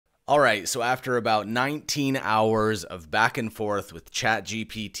All right, so after about 19 hours of back and forth with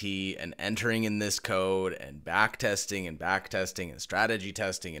ChatGPT and entering in this code and back testing and strategy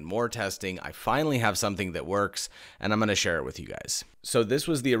testing and more testing, I finally have something that works, and I'm going to share it with you guys. So this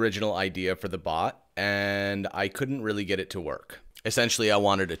was the original idea for the bot, and I couldn't really get it to work. Essentially, I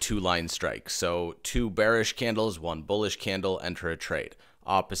wanted a two-line strike. So 2 bearish candles, 1 bullish candle, enter a trade.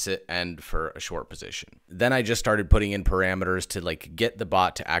 Opposite end for a short position. Then I just started putting in parameters to get the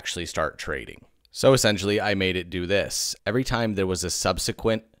bot to actually start trading. So essentially I made it do this. Every time there was a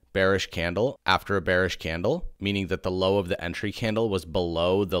subsequent bearish candle after a bearish candle, meaning that the low of the entry candle was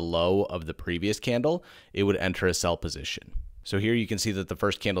below the low of the previous candle, it would enter a sell position. So here you can see that the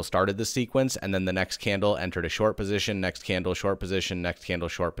first candle started the sequence, and then the next candle entered a short position, next candle short position, next candle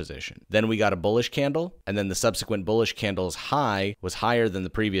short position. Then we got a bullish candle, and then the subsequent bullish candle's high was higher than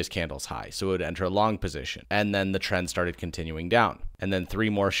the previous candle's high, so it would enter a long position. And then the trend started continuing down, and then 3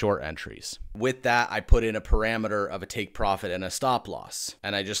 more short entries. With that, I put in a parameter of a take profit and a stop loss,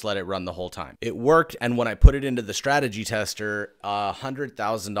 and I just let it run the whole time. It worked, and when I put it into the strategy tester, a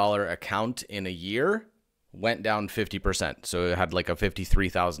 $100,000 account in a year went down 50%. So it had like a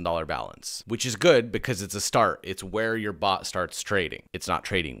 $53,000 balance, which is good because it's a start. It's where your bot starts trading. It's not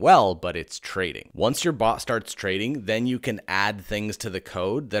trading well, but it's trading. Once your bot starts trading, then you can add things to the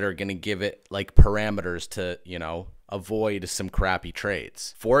code that are going to give it like parameters to, avoid some crappy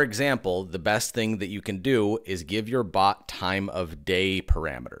trades. For example, the best thing that you can do is give your bot time of day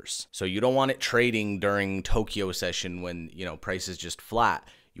parameters. So you don't want it trading during Tokyo session when, price is just flat.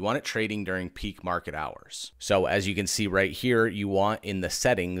 You want it trading during peak market hours. So as you can see right here, you want in the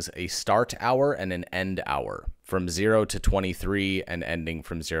settings a start hour and an end hour from 0 to 23 and ending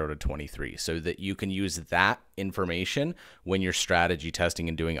from 0 to 23 so that you can use that information when you're strategy testing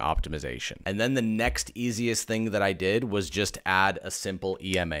and doing optimization. And then the next easiest thing that I did was just add a simple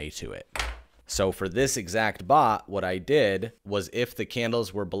EMA to it. So for this exact bot, what I did was if the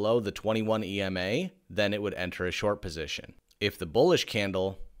candles were below the 21 EMA, then it would enter a short position. If the bullish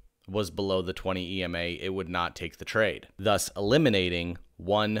candle was below the 20 EMA, it would not take the trade, thus eliminating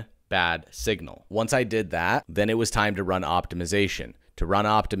one bad signal. Once I did that, then it was time to run optimization. To run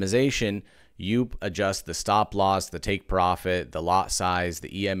optimization, you adjust the stop loss, the take profit, the lot size,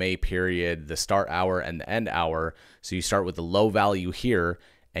 the EMA period, the start hour, and the end hour. So you start with the low value here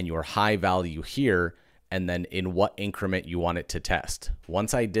and your high value here, and then in what increment you want it to test.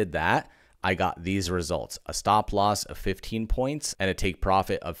 Once I did that, I got these results: a stop loss of 15 points and a take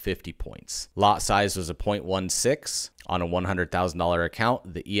profit of 50 points. Lot size was a 0.16 on a $100,000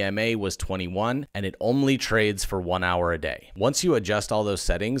 account. The EMA was 21, and it only trades for 1 hour a day. Once you adjust all those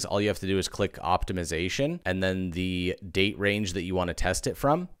settings, all you have to do is click optimization and then the date range that you want to test it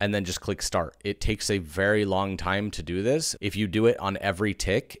from, and then just click start. It takes a very long time to do this. If you do it on every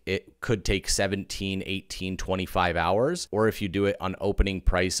tick, it could take 17, 18, 25 hours. Or if you do it on opening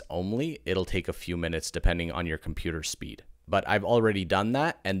price only, it'll take a few minutes depending on your computer speed. But I've already done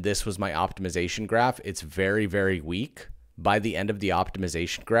that, and this was my optimization graph. It's very, very weak. By the end of the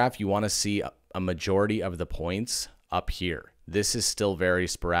optimization graph, you want to see a majority of the points up here. This is still very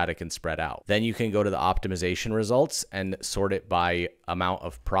sporadic and spread out. Then you can go to the optimization results and sort it by amount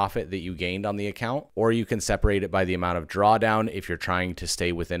of profit that you gained on the account, or you can separate it by the amount of drawdown if you're trying to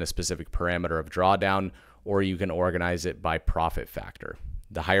stay within a specific parameter of drawdown, or you can organize it by profit factor.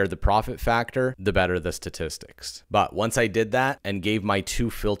 The higher the profit factor, the better the statistics. But once I did that and gave my 2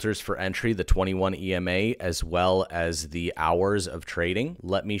 filters for entry, the 21 EMA as well as the hours of trading,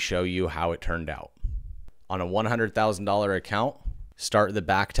 let me show you how it turned out. On a $100,000 account, start the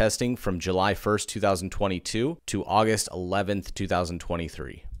back testing from July 1st, 2022 to August 11th,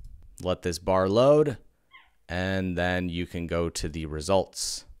 2023. Let this bar load, and then you can go to the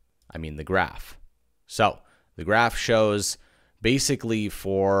results. The graph. So the graph shows basically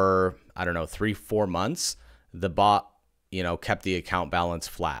for, 3-4 months, the bot, kept the account balance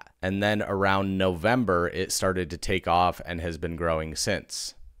flat. And then around November, it started to take off and has been growing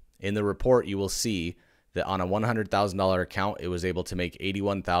since. In the report, you will see that on a $100,000 account, it was able to make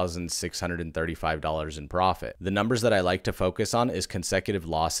 $81,635 in profit. The numbers that I like to focus on is consecutive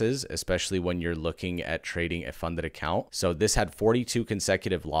losses, especially when you're looking at trading a funded account. So this had 42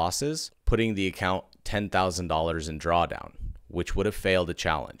 consecutive losses, putting the account $10,000 in drawdown, which would have failed a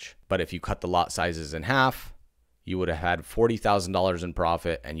challenge. But if you cut the lot sizes in half, you would have had $40,000 in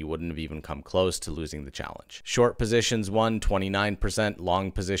profit, and you wouldn't have even come close to losing the challenge. Short positions won 29%,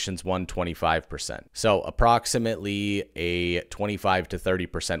 long positions won 25%. So approximately a 25 to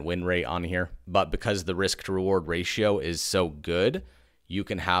 30% win rate on here. But because the risk to reward ratio is so good, you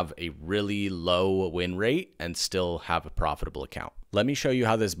can have a really low win rate and still have a profitable account. Let me show you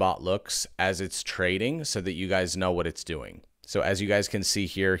how this bot looks as it's trading so that you guys know what it's doing. So as you guys can see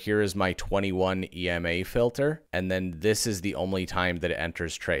here, here is my 21 EMA filter. And then this is the only time that it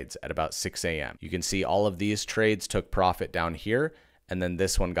enters trades at about 6 a.m. You can see all of these trades took profit down here. And then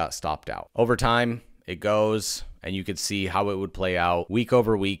this one got stopped out. Over time, it goes and you could see how it would play out week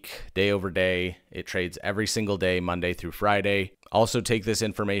over week, day over day. It trades every single day, Monday through Friday. Also take this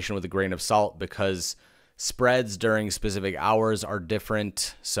information with a grain of salt because spreads during specific hours are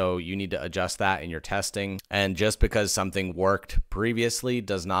different, so you need to adjust that in your testing. And just because something worked previously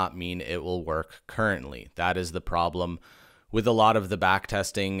does not mean it will work currently. That is the problem with a lot of the back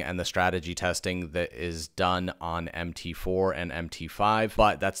testing and the strategy testing that is done on MT4 and MT5,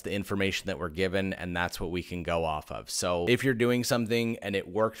 but that's the information that we're given and that's what we can go off of. So if you're doing something and it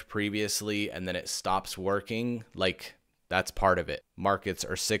worked previously and then it stops working, like, that's part of it. Markets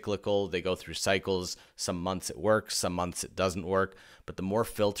are cyclical. They go through cycles. Some months it works, some months it doesn't work. But the more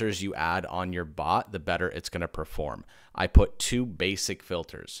filters you add on your bot, the better it's going to perform. I put 2 basic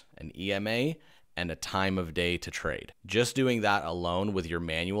filters, an EMA and a time of day to trade. Just doing that alone with your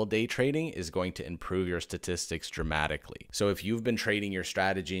manual day trading is going to improve your statistics dramatically. So if you've been trading your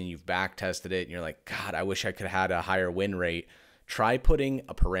strategy and you've back tested it and you're like, God, I wish I could have had a higher win rate, try putting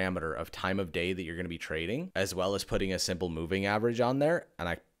a parameter of time of day that you're going to be trading, as well as putting a simple moving average on there. And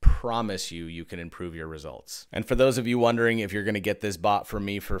I promise you, you can improve your results. And for those of you wondering if you're going to get this bot from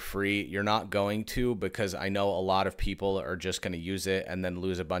me for free, you're not going to, because I know a lot of people are just going to use it and then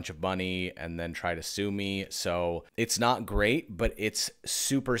lose a bunch of money and then try to sue me. So it's not great, but it's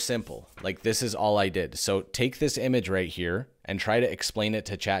super simple. Like, this is all I did. So take this image right here and try to explain it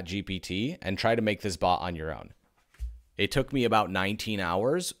to ChatGPT and try to make this bot on your own. It took me about 19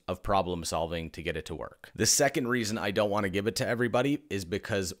 hours of problem solving to get it to work. The second reason I don't want to give it to everybody is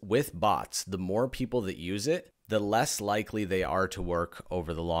because with bots, the more people that use it, the less likely they are to work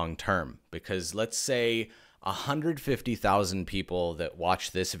over the long term. Because let's say 150,000 people that watch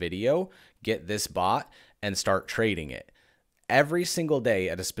this video get this bot and start trading it. Every single day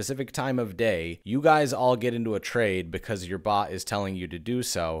at a specific time of day, you guys all get into a trade because your bot is telling you to do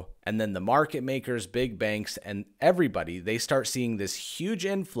so. And then the market makers, big banks, and everybody, they start seeing this huge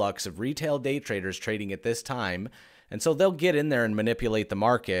influx of retail day traders trading at this time. And so they'll get in there and manipulate the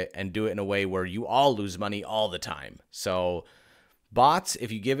market and do it in a way where you all lose money all the time. So bots,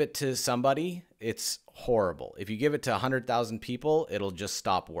 if you give it to somebody, it's horrible. If you give it to 100,000 people, it'll just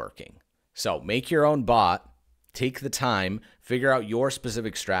stop working. So make your own bot. Take the time, figure out your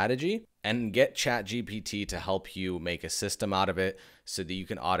specific strategy, and get ChatGPT to help you make a system out of it so that you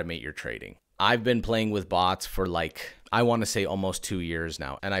can automate your trading. I've been playing with bots for I want to say almost 2 years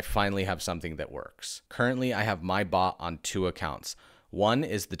now, and I finally have something that works. Currently, I have my bot on 2 accounts. One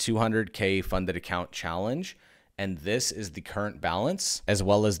is the 200K funded account challenge, and this is the current balance as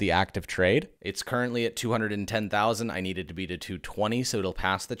well as the active trade. It's currently at 210,000. I need it to be to 220 so it'll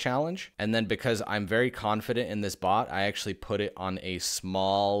pass the challenge. And then because I'm very confident in this bot, I actually put it on a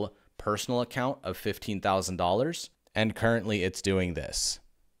small personal account of $15,000. And currently it's doing this.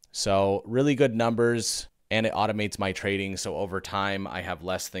 So really good numbers, and it automates my trading. So over time, I have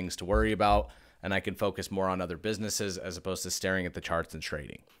less things to worry about, and I can focus more on other businesses as opposed to staring at the charts and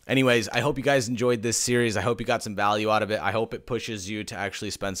trading. Anyways, I hope you guys enjoyed this series. I hope you got some value out of it. I hope it pushes you to actually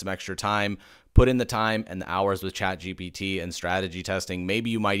spend some extra time, put in the time and the hours with ChatGPT and strategy testing. Maybe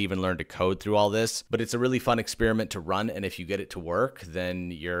you might even learn to code through all this, but it's a really fun experiment to run. And if you get it to work, then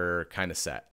you're kind of set.